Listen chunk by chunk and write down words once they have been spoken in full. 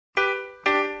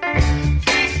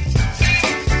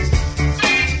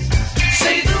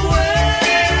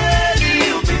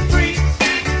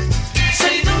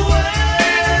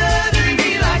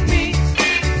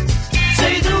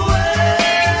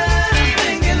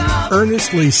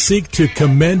earnestly seek to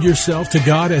commend yourself to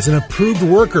God as an approved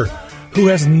worker who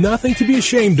has nothing to be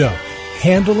ashamed of,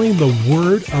 handling the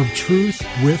word of truth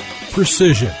with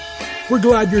precision. We're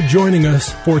glad you're joining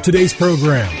us for today's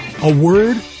program, A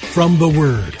Word from the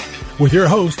Word, with your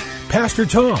host, Pastor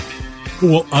Tom, who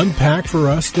will unpack for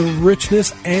us the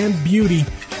richness and beauty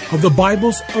of the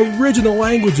Bible's original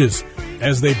languages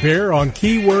as they bear on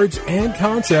key words and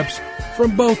concepts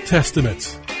from both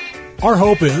Testaments. Our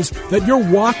hope is that your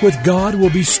walk with God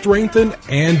will be strengthened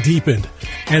and deepened,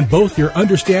 and both your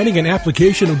understanding and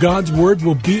application of God's Word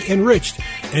will be enriched,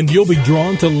 and you'll be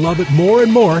drawn to love it more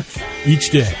and more each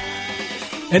day.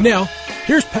 And now,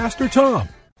 here's Pastor Tom.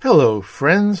 Hello,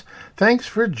 friends. Thanks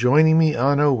for joining me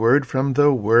on A Word from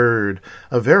the Word.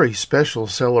 A very special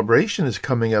celebration is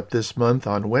coming up this month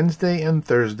on Wednesday and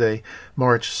Thursday,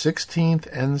 March 16th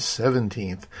and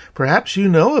 17th. Perhaps you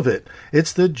know of it.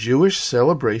 It's the Jewish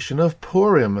celebration of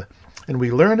PURIM. And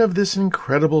we learn of this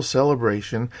incredible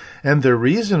celebration and the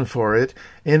reason for it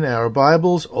in our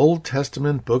Bible's Old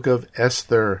Testament book of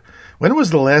Esther. When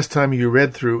was the last time you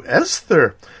read through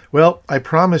Esther? Well, I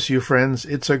promise you, friends,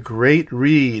 it's a great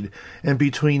read. And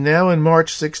between now and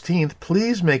March 16th,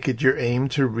 please make it your aim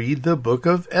to read the book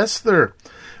of Esther.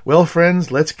 Well,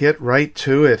 friends, let's get right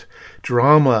to it.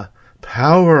 Drama,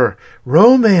 power,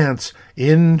 romance,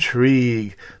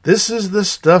 intrigue. This is the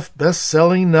stuff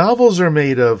best-selling novels are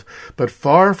made of, but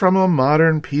far from a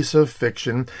modern piece of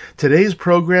fiction. Today's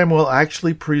program will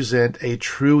actually present a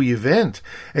true event,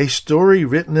 a story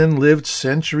written and lived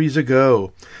centuries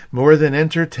ago. More than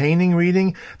entertaining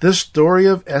reading, the story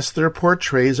of Esther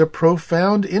portrays a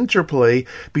profound interplay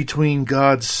between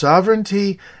God's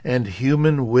sovereignty and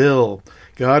human will.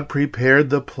 God prepared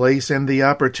the place and the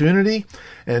opportunity,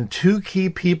 and two key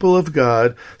people of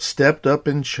God stepped up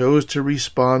and chose to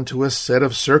respond to a set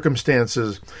of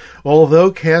circumstances.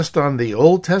 Although cast on the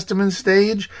Old Testament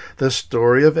stage, the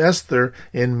story of Esther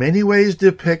in many ways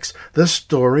depicts the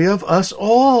story of us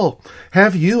all.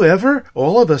 Have you ever,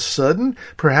 all of a sudden,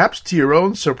 perhaps to your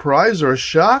own surprise or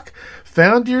shock,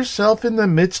 found yourself in the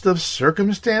midst of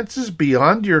circumstances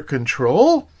beyond your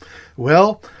control?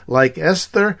 Well, like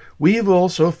Esther, we've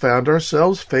also found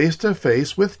ourselves face to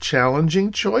face with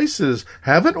challenging choices,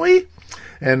 haven't we?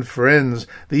 And friends,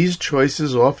 these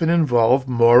choices often involve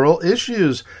moral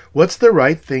issues. What's the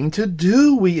right thing to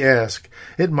do, we ask?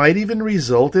 It might even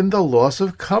result in the loss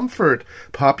of comfort,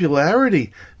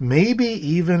 popularity, maybe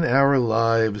even our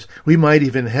lives. We might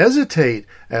even hesitate,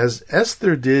 as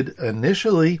Esther did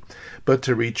initially. But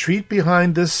to retreat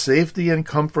behind the safety and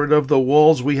comfort of the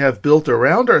walls we have built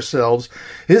around ourselves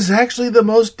is actually the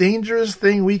most dangerous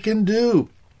thing we can do,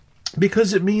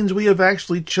 because it means we have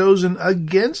actually chosen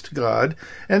against God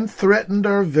and threatened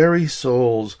our very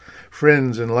souls.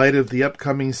 Friends, in light of the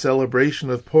upcoming celebration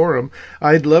of Purim,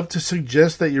 I'd love to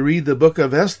suggest that you read the book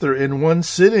of Esther in one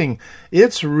sitting.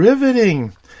 It's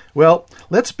riveting. Well,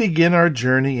 let's begin our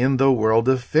journey in the world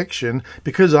of fiction,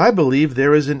 because I believe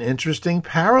there is an interesting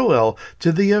parallel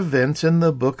to the events in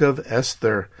the book of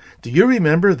Esther. Do you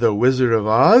remember the Wizard of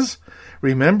Oz?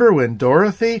 Remember when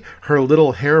Dorothy, her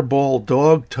little hairball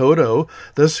dog Toto,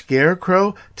 the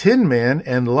Scarecrow, Tin Man,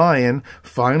 and Lion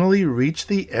finally reached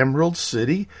the Emerald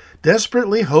City,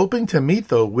 desperately hoping to meet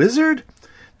the wizard?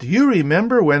 Do you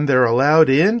remember when they're allowed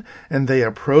in and they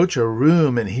approach a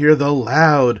room and hear the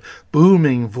loud,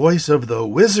 booming voice of the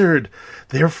wizard?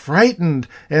 They're frightened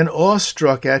and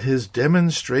awestruck at his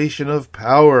demonstration of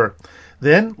power.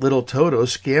 Then little Toto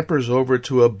scampers over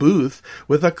to a booth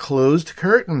with a closed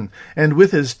curtain, and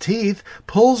with his teeth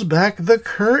pulls back the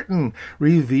curtain,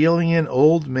 revealing an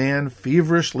old man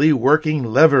feverishly working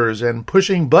levers and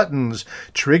pushing buttons,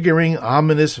 triggering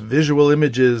ominous visual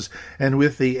images, and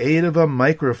with the aid of a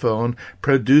microphone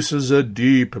produces a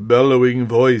deep, bellowing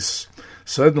voice.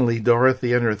 Suddenly,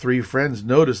 Dorothy and her three friends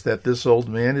notice that this old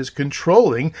man is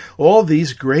controlling all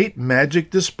these great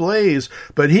magic displays,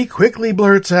 but he quickly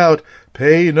blurts out,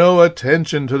 "Pay no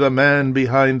attention to the man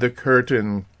behind the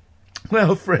curtain."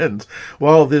 Well, friends,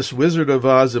 while this Wizard of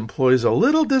Oz employs a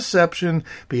little deception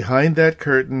behind that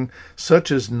curtain,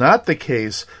 such is not the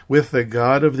case with the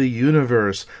God of the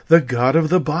universe, the God of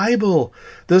the Bible.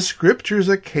 The Scriptures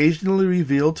occasionally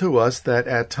reveal to us that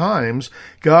at times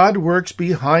God works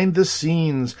behind the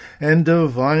scenes and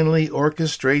divinely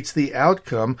orchestrates the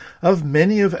outcome of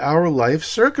many of our life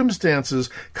circumstances,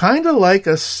 kind of like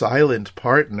a silent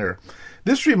partner.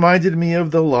 This reminded me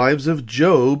of the lives of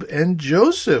Job and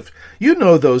Joseph. You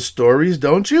know those stories,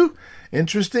 don't you?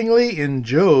 Interestingly, in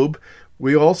Job,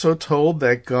 We also told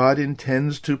that God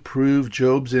intends to prove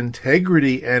Job's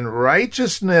integrity and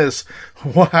righteousness.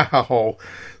 Wow!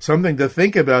 Something to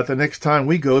think about the next time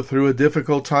we go through a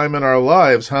difficult time in our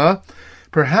lives, huh?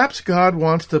 Perhaps God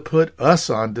wants to put us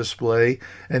on display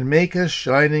and make a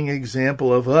shining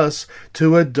example of us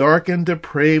to a dark and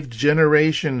depraved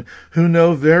generation who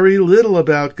know very little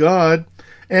about God.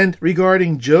 And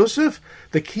regarding Joseph,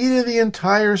 the key to the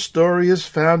entire story is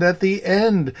found at the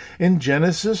end in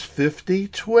Genesis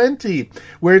 50:20,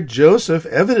 where Joseph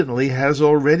evidently has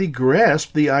already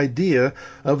grasped the idea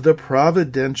of the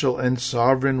providential and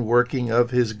sovereign working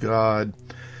of his God.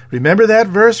 Remember that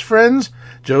verse, friends?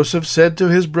 Joseph said to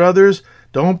his brothers,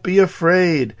 "Don't be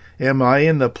afraid. Am I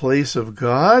in the place of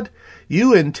God?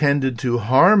 You intended to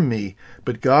harm me,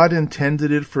 but God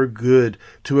intended it for good,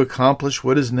 to accomplish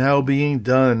what is now being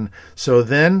done. So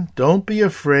then, don't be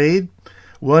afraid."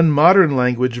 One modern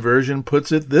language version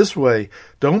puts it this way: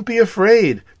 "Don't be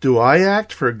afraid. Do I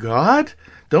act for God?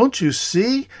 Don't you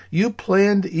see? You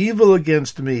planned evil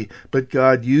against me, but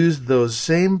God used those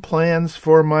same plans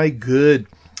for my good.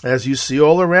 As you see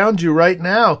all around you right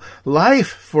now, life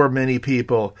for many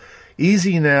people.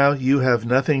 Easy now, you have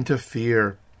nothing to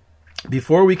fear."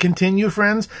 Before we continue,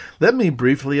 friends, let me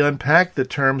briefly unpack the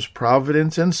terms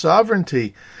providence and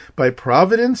sovereignty. By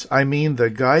providence, I mean the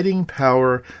guiding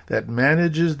power that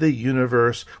manages the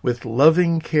universe with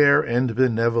loving care and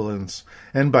benevolence.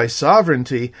 And by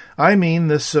sovereignty, I mean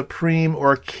the supreme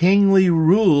or kingly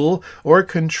rule or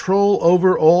control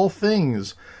over all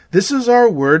things. This is our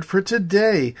word for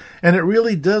today, and it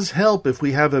really does help if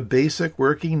we have a basic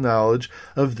working knowledge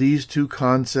of these two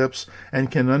concepts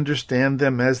and can understand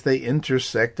them as they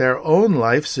intersect our own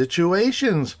life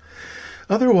situations.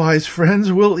 Otherwise, friends,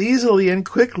 we'll easily and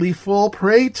quickly fall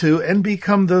prey to and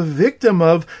become the victim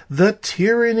of the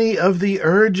tyranny of the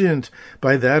urgent.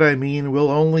 By that I mean we'll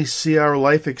only see our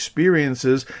life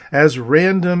experiences as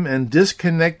random and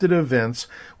disconnected events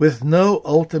with no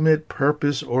ultimate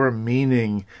purpose or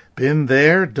meaning. Been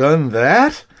there, done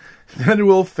that? Then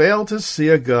we'll fail to see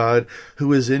a God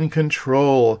who is in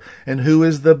control and who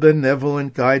is the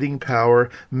benevolent guiding power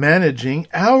managing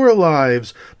our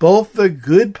lives, both the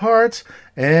good parts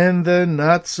and the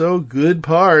not-so-good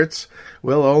parts.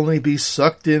 We'll only be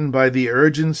sucked in by the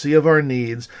urgency of our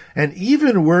needs and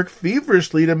even work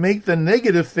feverishly to make the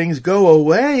negative things go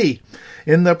away.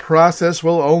 In the process,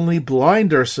 we'll only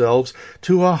blind ourselves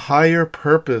to a higher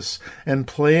purpose and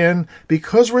plan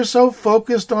because we're so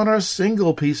focused on our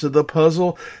single piece of the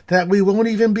puzzle that we won't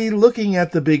even be looking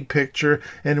at the big picture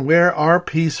and where our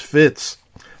piece fits.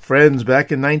 Friends,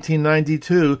 back in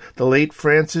 1992, the late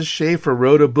Francis Schaeffer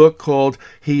wrote a book called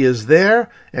He Is There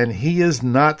and He Is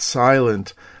Not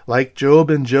Silent. Like Job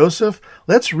and Joseph,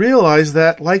 let's realize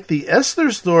that, like the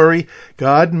Esther story,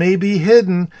 God may be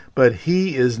hidden, but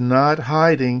He is not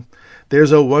hiding.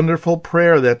 There's a wonderful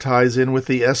prayer that ties in with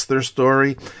the Esther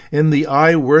story in the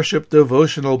I Worship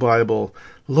Devotional Bible.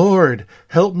 Lord,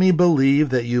 help me believe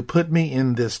that you put me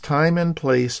in this time and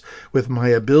place with my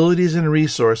abilities and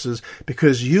resources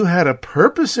because you had a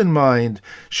purpose in mind.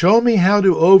 Show me how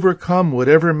to overcome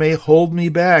whatever may hold me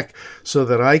back so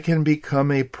that I can become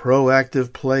a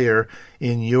proactive player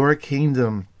in your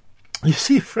kingdom. You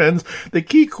see, friends, the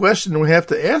key question we have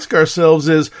to ask ourselves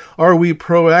is, are we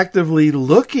proactively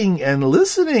looking and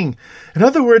listening? In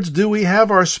other words, do we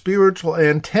have our spiritual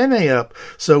antennae up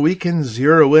so we can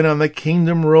zero in on the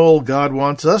kingdom role God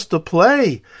wants us to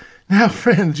play? Now,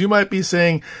 friends, you might be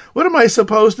saying, what am I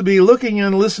supposed to be looking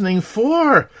and listening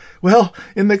for? Well,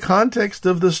 in the context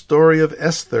of the story of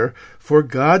Esther, for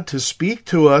God to speak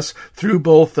to us through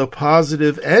both the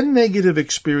positive and negative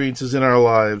experiences in our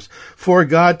lives, for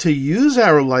God to use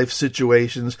our life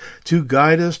situations to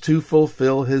guide us to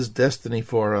fulfill His destiny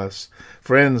for us.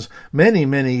 Friends, many,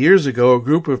 many years ago, a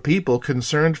group of people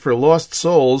concerned for lost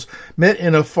souls met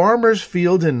in a farmer's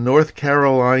field in North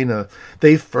Carolina.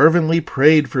 They fervently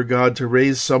prayed for God to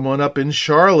raise someone up in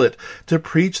Charlotte to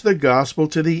preach the gospel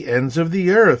to the ends of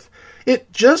the earth.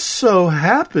 It just so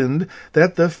happened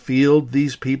that the field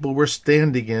these people were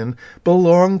standing in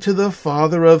belonged to the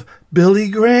father of Billy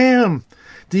Graham.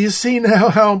 Do you see now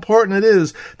how important it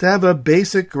is to have a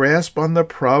basic grasp on the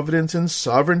providence and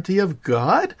sovereignty of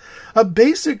God? A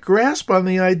basic grasp on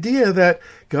the idea that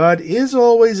God is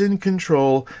always in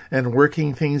control and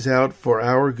working things out for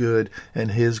our good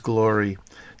and His glory.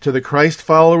 To the Christ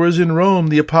followers in Rome,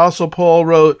 the Apostle Paul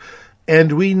wrote,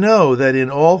 "And we know that in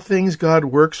all things God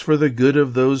works for the good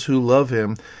of those who love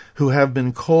Him, who have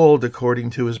been called according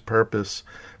to His purpose."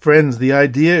 Friends, the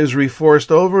idea is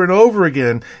reinforced over and over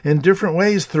again in different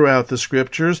ways throughout the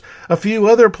Scriptures, a few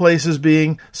other places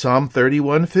being Psalm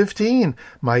 31:15,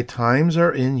 "My times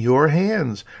are in your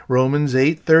hands," Romans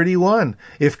 8:31,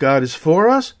 "If God is for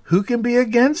us, who can be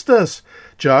against us?"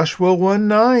 Joshua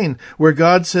 1:9, where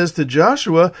God says to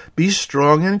Joshua, "Be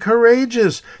strong and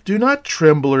courageous. Do not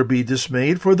tremble or be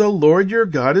dismayed, for the Lord your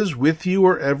God is with you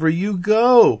wherever you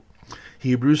go."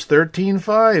 Hebrews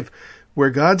 13:5, where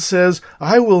God says,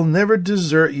 "I will never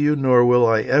desert you, nor will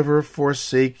I ever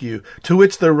forsake you." To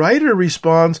which the writer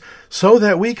responds, "So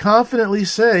that we confidently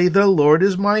say, the Lord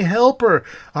is my helper.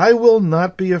 I will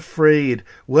not be afraid.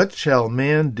 What shall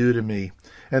man do to me?"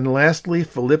 And lastly,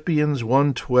 Philippians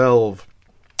 1:12.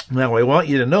 Now I want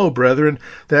you to know, brethren,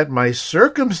 that my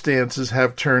circumstances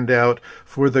have turned out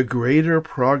for the greater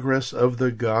progress of the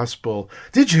gospel.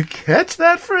 Did you catch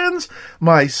that, friends?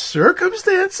 My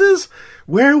circumstances?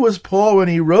 Where was Paul when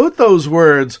he wrote those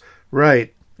words?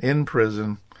 Right, in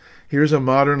prison. Here's a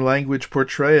modern language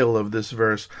portrayal of this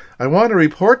verse. I want to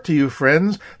report to you,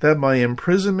 friends, that my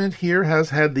imprisonment here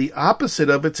has had the opposite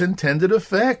of its intended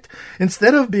effect.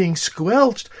 Instead of being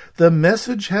squelched, the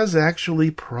message has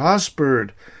actually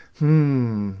prospered.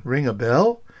 Ring a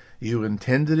bell? You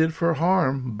intended it for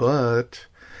harm, but...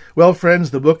 Well,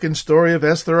 friends, the book and story of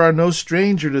Esther are no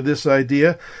stranger to this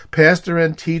idea. Pastor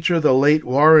and teacher, the late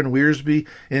Warren Wiersbe,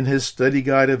 in his study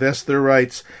guide of Esther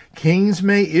writes, "Kings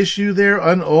may issue their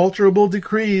unalterable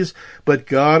decrees, but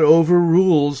God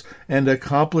overrules and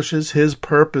accomplishes his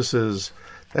purposes."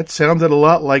 That sounded a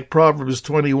lot like Proverbs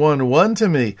 21:1 to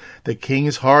me. The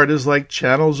king's heart is like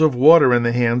channels of water in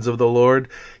the hands of the Lord.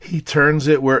 He turns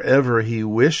it wherever he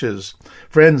wishes.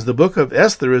 Friends, the book of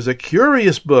Esther is a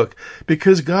curious book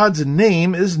because God's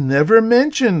name is never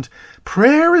mentioned.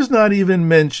 Prayer is not even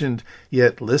mentioned.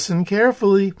 Yet listen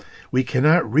carefully. We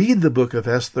cannot read the book of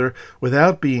Esther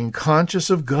without being conscious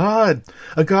of God,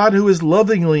 a God who is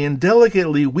lovingly and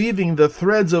delicately weaving the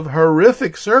threads of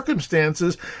horrific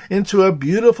circumstances into a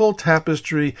beautiful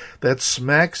tapestry that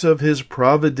smacks of his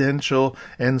providential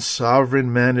and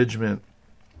sovereign management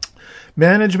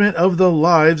of the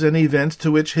lives and events to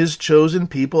which his chosen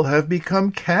people have become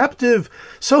captive.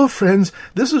 So, friends,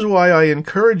 this is why I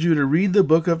encourage you to read the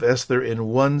book of Esther in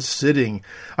one sitting.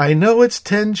 I know it's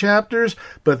 10 chapters,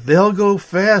 but they'll go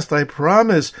fast, I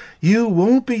promise. You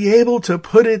won't be able to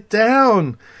put it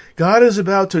down. God is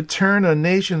about to turn a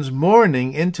nation's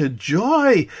mourning into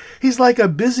joy. He's like a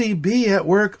busy bee at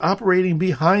work operating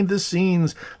behind the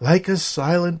scenes, like a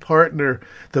silent partner.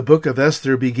 The book of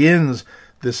Esther begins,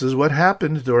 "This is what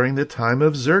happened during the time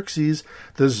of Xerxes,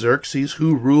 the Xerxes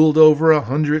who ruled over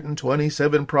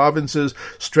 127 provinces,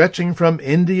 stretching from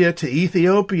India to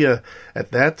Ethiopia.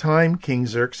 At that time King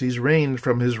Xerxes reigned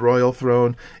from his royal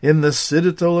throne in the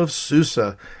citadel of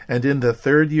Susa, and in the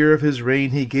 3rd year of his reign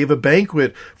he gave a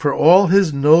banquet for all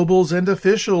his nobles and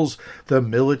officials. The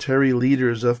military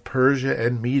leaders of Persia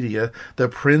and Media, the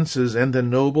princes and the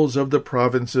nobles of the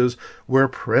provinces were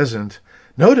present."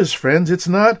 Notice, friends, it's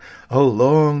not "a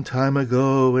long time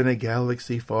ago in a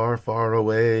galaxy far, far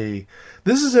away."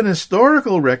 This is an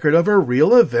historical record of a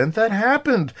real event that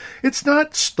happened. It's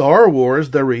not Star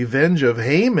Wars, The Revenge of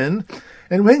Haman.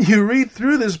 And when you read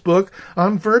through this book,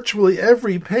 on virtually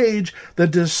every page, the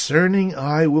discerning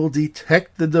eye will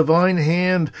detect the divine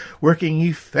hand working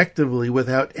effectively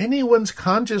without anyone's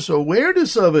conscious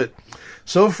awareness of it.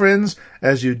 So, friends,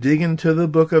 as you dig into the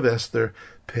book of Esther,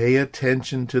 pay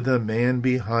attention to the man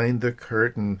behind the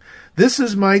curtain. This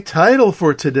is my title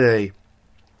for today.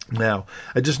 Now,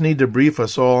 I just need to brief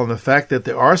us all on the fact that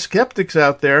there are skeptics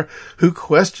out there who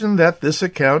question that this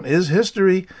account is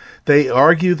history. They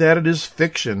argue that it is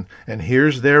fiction, and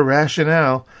here's their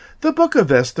rationale. The book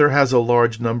of Esther has a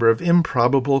large number of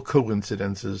improbable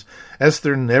coincidences.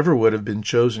 Esther never would have been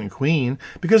chosen queen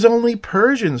because only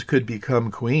Persians could become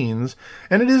queens,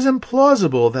 and it is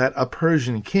implausible that a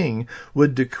Persian king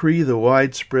would decree the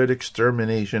widespread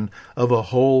extermination of a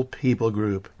whole people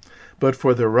group. But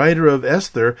for the writer of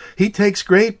Esther, he takes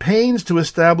great pains to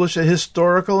establish a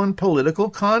historical and political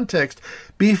context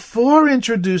before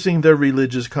introducing the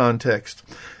religious context.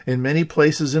 In many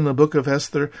places in the book of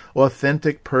Esther,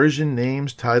 authentic Persian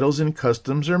names, titles, and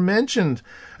customs are mentioned.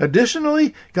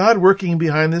 Additionally, God working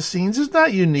behind the scenes is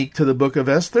not unique to the book of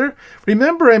Esther.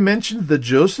 Remember I mentioned the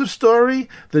Joseph story,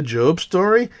 the Job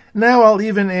story? Now I'll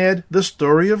even add the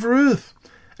story of Ruth.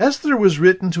 Esther was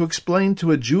written to explain to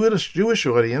a Jewish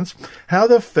audience how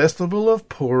the festival of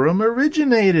Purim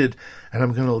originated, and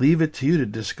I'm going to leave it to you to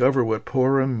discover what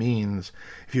Purim means.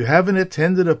 If you haven't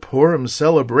attended a Purim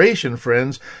celebration,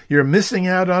 friends, you're missing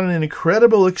out on an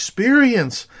incredible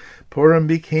experience. Purim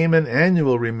became an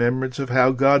annual remembrance of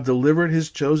how God delivered his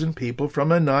chosen people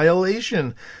from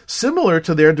annihilation, similar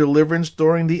to their deliverance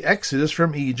during the Exodus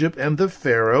from Egypt and the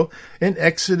Pharaoh in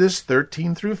Exodus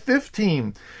 13 through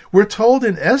 15. We're told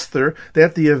in Esther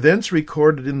that the events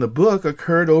recorded in the book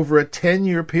occurred over a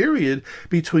 10-year period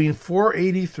between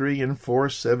 483 and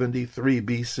 473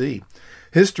 BC.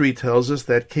 History tells us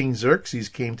that King Xerxes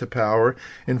came to power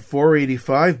in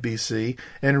 485 BC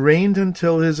and reigned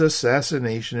until his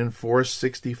assassination in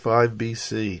 465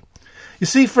 BC. You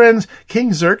see, friends,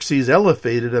 King Xerxes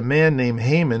elevated a man named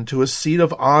Haman to a seat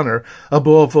of honor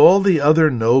above all the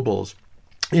other nobles.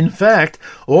 In fact,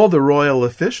 all the royal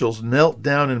officials knelt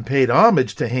down and paid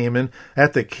homage to Haman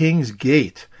at the king's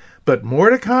gate. But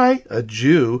Mordecai, a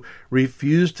Jew,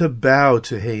 refused to bow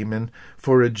to Haman,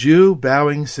 for a Jew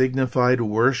bowing signified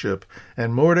worship,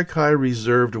 and Mordecai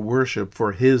reserved worship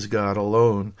for his God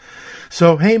alone.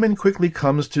 So Haman quickly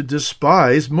comes to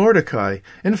despise Mordecai.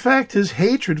 In fact, his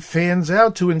hatred fans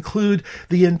out to include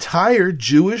the entire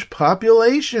Jewish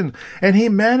population, and he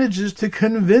manages to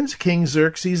convince King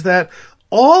Xerxes that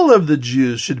all of the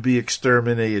Jews should be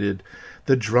exterminated.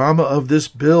 The drama of this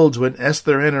builds when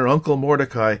Esther and her uncle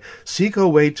Mordecai seek a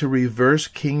way to reverse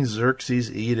King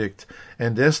Xerxes' edict,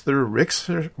 and Esther risks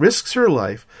her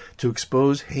life to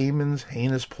expose Haman's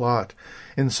heinous plot.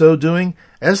 In so doing,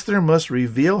 Esther must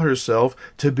reveal herself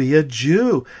to be a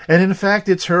Jew, and in fact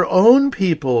it's her own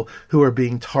people who are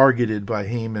being targeted by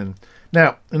Haman.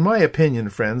 Now, in my opinion,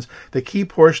 friends, the key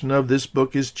portion of this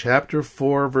book is chapter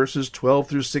 4, verses 12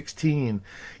 through 16.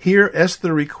 Here,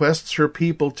 Esther requests her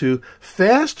people to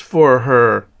fast for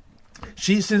her,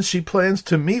 since she plans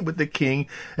to meet with the king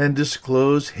and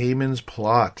disclose Haman's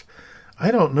plot. I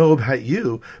don't know about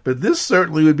you, but this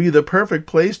certainly would be the perfect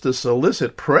place to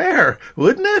solicit prayer,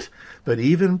 wouldn't it? But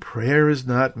even prayer is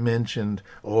not mentioned,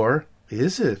 or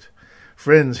is it?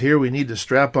 Friends, here we need to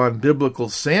strap on biblical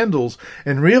sandals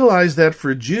and realize that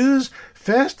for Jews,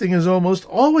 fasting is almost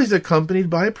always accompanied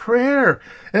by prayer,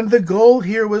 and the goal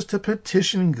here was to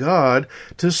petition God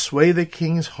to sway the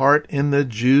king's heart in the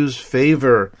Jews'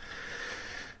 favor.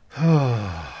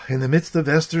 In the midst of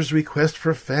Esther's request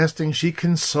for fasting, she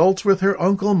consults with her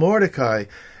uncle Mordecai,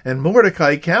 and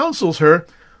Mordecai counsels her,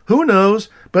 "Who knows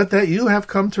but that you have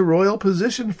come to royal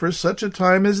position for such a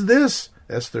time as this?"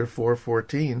 Esther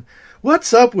 4:14.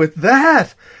 What's up with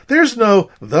that? There's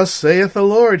no "thus saith the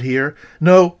Lord" here,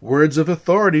 no words of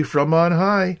authority from on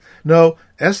high. No,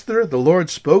 Esther, the Lord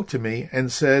spoke to me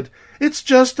and said, it's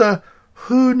just a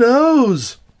 "who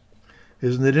knows."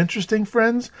 Isn't it interesting,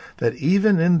 friends, that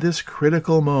even in this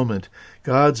critical moment,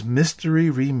 God's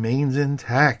mystery remains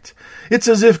intact? It's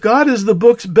as if God is the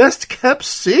book's best-kept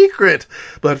secret.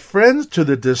 But, friends, to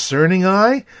the discerning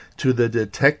eye, to the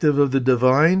detective of the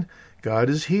divine,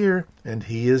 God is here, and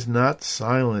he is not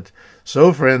silent.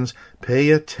 So, friends,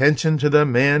 pay attention to the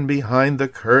man behind the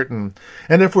curtain.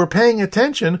 And if we're paying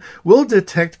attention, we'll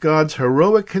detect God's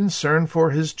heroic concern for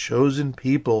his chosen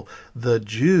people, the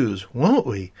Jews, won't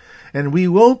we? And we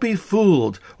won't be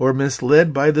fooled or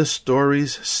misled by the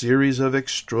story's series of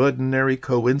extraordinary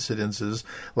coincidences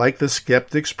like the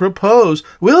skeptics propose,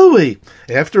 will we?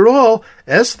 After all,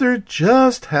 Esther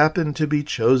just happened to be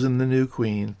chosen the new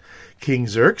queen. King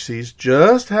Xerxes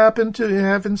just happened to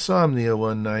have insomnia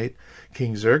one night.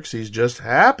 King Xerxes just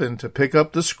happened to pick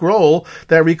up the scroll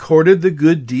that recorded the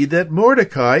good deed that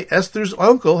Mordecai, Esther's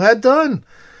uncle, had done.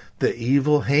 The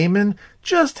evil Haman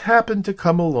just happened to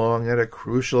come along at a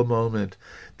crucial moment.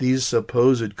 These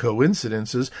supposed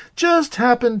coincidences just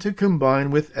happened to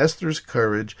combine with Esther's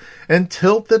courage and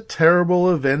tilt the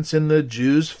terrible events in the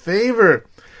Jews' favor.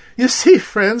 You see,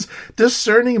 friends,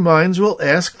 discerning minds will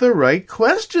ask the right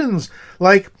questions,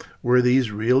 like, were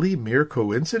these really mere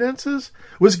coincidences?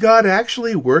 Was God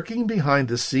actually working behind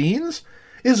the scenes?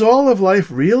 Is all of life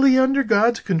really under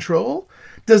God's control?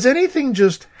 Does anything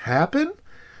just happen?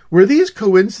 Were these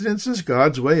coincidences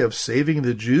God's way of saving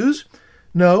the Jews?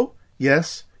 No,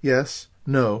 yes,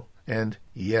 no, and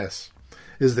yes.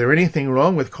 Is there anything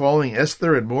wrong with calling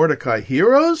Esther and Mordecai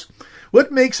heroes?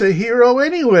 What makes a hero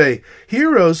anyway?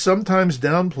 Heroes sometimes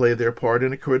downplay their part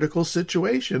in a critical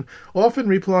situation, often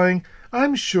replying,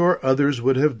 I'm sure others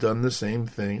would have done the same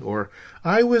thing, or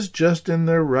I was just in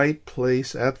the right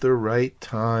place at the right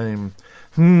time.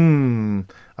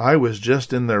 I was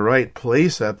just in the right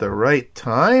place at the right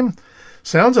time?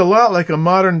 Sounds a lot like a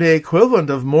modern-day equivalent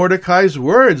of Mordecai's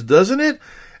words, doesn't it?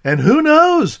 And who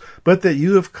knows but that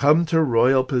you have come to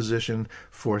royal position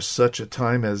for such a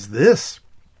time as this?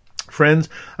 Friends,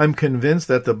 I'm convinced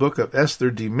that the book of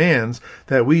Esther demands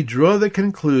that we draw the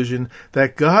conclusion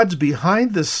that God's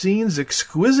behind-the-scenes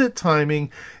exquisite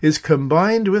timing is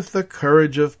combined with the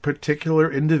courage of particular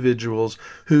individuals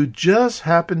who just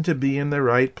happened to be in the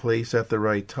right place at the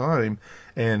right time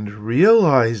and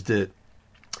realized it.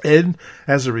 And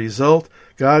as a result,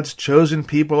 God's chosen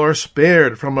people are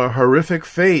spared from a horrific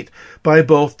fate by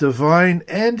both divine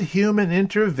and human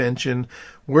intervention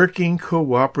working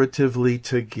cooperatively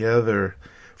together.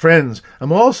 Friends,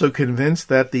 I'm also convinced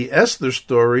that the Esther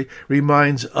story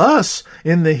reminds us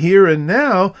in the here and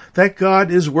now that God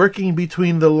is working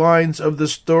between the lines of the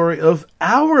story of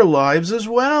our lives as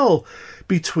well,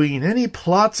 between any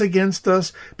plots against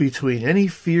us, between any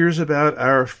fears about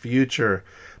our future.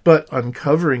 But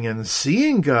uncovering and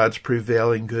seeing God's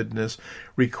prevailing goodness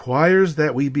requires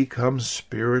that we become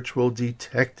spiritual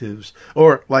detectives,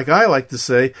 or, like I like to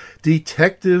say,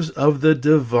 detectives of the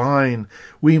divine.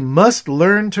 We must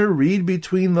learn to read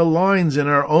between the lines in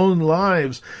our own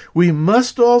lives. We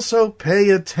must also pay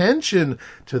attention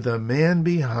to the man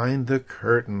behind the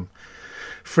curtain.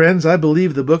 Friends, I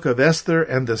believe the book of Esther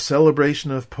and the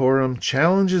celebration of Purim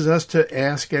challenges us to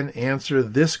ask and answer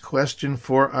this question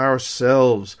for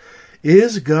ourselves.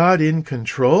 Is God in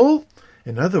control?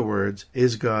 In other words,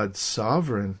 is God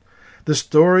sovereign? The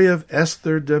story of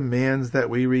Esther demands that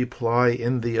we reply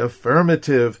in the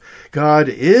affirmative. God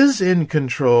is in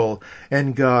control,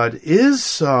 and God is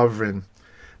sovereign.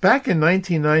 Back in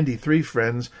 1993,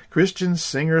 friends, Christian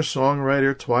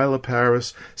singer-songwriter Twyla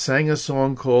Paris sang a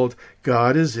song called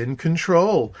God is in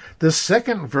Control. The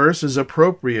second verse is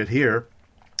appropriate here.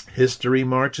 History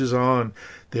marches on.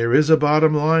 There is a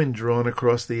bottom line drawn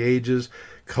across the ages.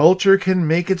 Culture can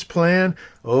make its plan,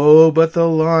 oh, but the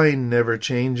line never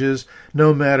changes.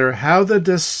 No matter how the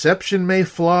deception may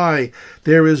fly,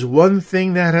 there is one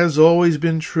thing that has always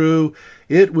been true.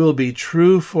 It will be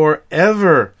true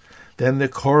forever. Then the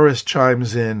chorus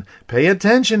chimes in. Pay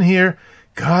attention here.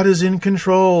 God is in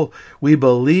control. We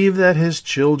believe that his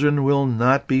children will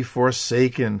not be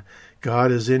forsaken.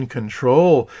 God is in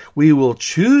control. We will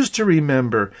choose to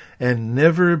remember and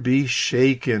never be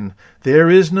shaken. There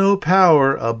is no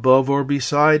power above or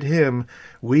beside him.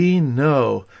 We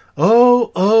know.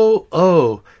 Oh, oh,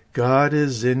 oh, God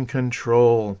is in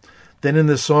control. Then in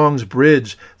the song's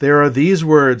bridge, there are these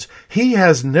words, He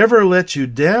has never let you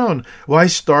down. Why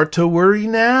start to worry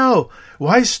now?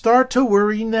 Why start to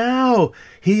worry now?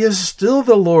 He is still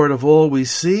the Lord of all we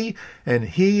see, and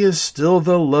he is still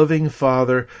the loving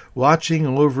Father watching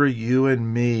over you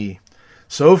and me.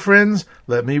 So, friends,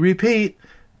 let me repeat,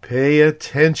 pay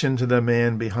attention to the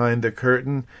man behind the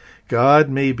curtain. God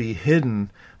may be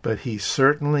hidden, but he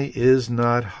certainly is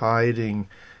not hiding.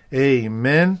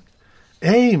 Amen.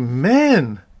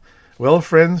 Amen. Well,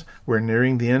 friends, we're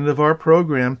nearing the end of our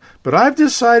program, but I've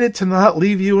decided to not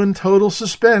leave you in total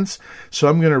suspense, so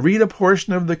I'm going to read a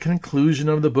portion of the conclusion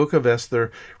of the book of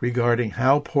Esther regarding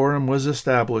how Purim was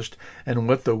established and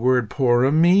what the word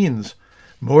Purim means.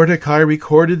 Mordecai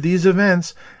recorded these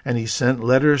events, and he sent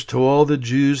letters to all the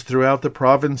Jews throughout the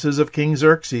provinces of King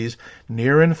Xerxes,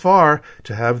 near and far,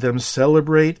 to have them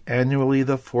celebrate annually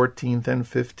the 14th and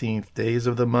 15th days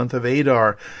of the month of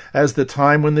Adar, as the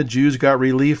time when the Jews got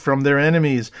relief from their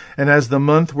enemies, and as the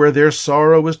month where their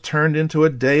sorrow was turned into a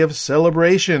day of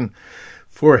celebration.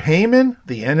 For Haman,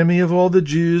 the enemy of all the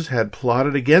Jews, had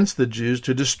plotted against the Jews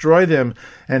to destroy them,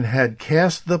 and had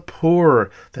cast the pur,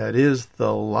 that is,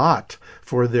 the lot,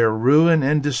 for their ruin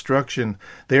and destruction.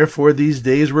 Therefore these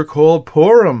days were called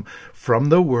Purim, from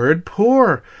the word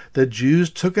pur. The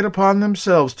Jews took it upon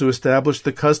themselves to establish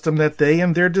the custom that they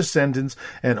and their descendants,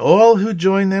 and all who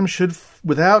join them, should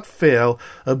without fail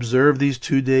observe these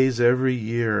 2 days every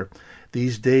year.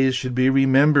 These days should be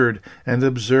remembered and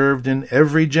observed in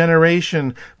every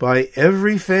generation, by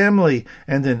every family,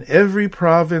 and in every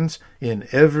province, in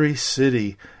every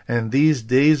city. And these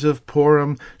days of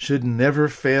Purim should never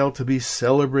fail to be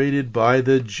celebrated by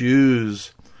the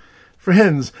Jews.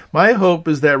 Friends, my hope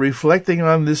is that reflecting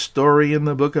on this story in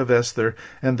the book of Esther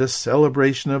and the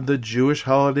celebration of the Jewish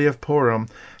holiday of Purim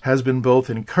has been both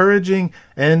encouraging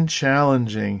and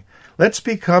challenging. Let's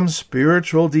become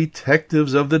spiritual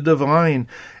detectives of the divine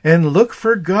and look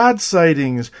for God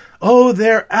sightings. Oh,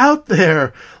 they're out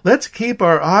there. Let's keep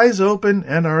our eyes open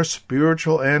and our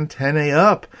spiritual antennae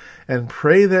up. and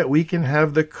pray that we can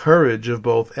have the courage of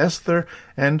both Esther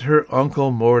and her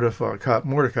uncle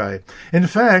Mordecai. In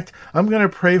fact, I'm going to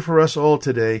pray for us all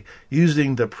today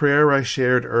using the prayer I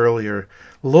shared earlier.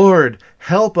 Lord,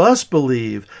 help us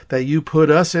believe that you put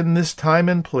us in this time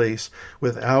and place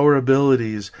with our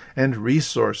abilities and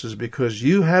resources because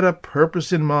you had a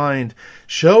purpose in mind.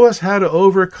 Show us how to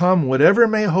overcome whatever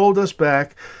may hold us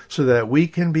back so that we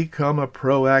can become a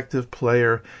proactive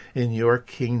player in your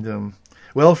kingdom.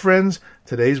 Well, friends,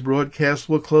 today's broadcast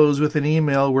will close with an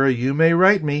email where you may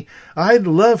write me. I'd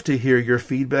love to hear your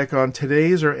feedback on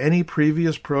today's or any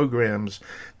previous programs.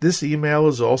 This email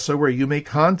is also where you may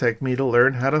contact me to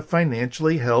learn how to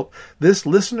financially help this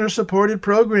listener-supported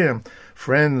program.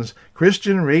 Friends,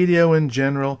 Christian radio in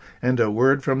general, and A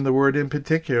Word from the Word in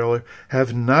particular,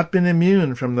 have not been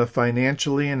immune from the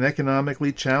financially and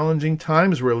economically challenging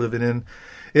times we're living in.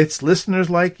 It's listeners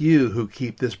like you who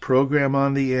keep this program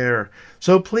on the air.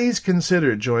 So please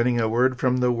consider joining A Word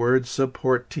from the Word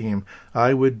support team.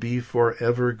 I would be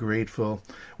forever grateful.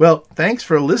 Well, thanks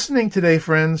for listening today,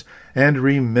 friends. And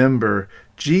remember,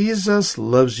 Jesus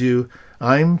loves you.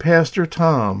 I'm Pastor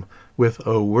Tom with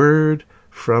A Word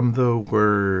from the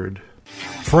Word.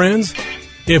 Friends,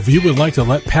 if you would like to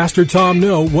let Pastor Tom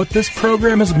know what this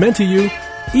program has meant to you,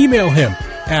 email him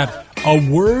at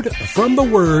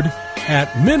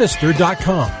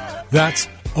awordfromtheword@minister.com. That's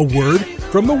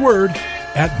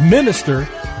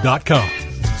awordfromtheword@minister.com.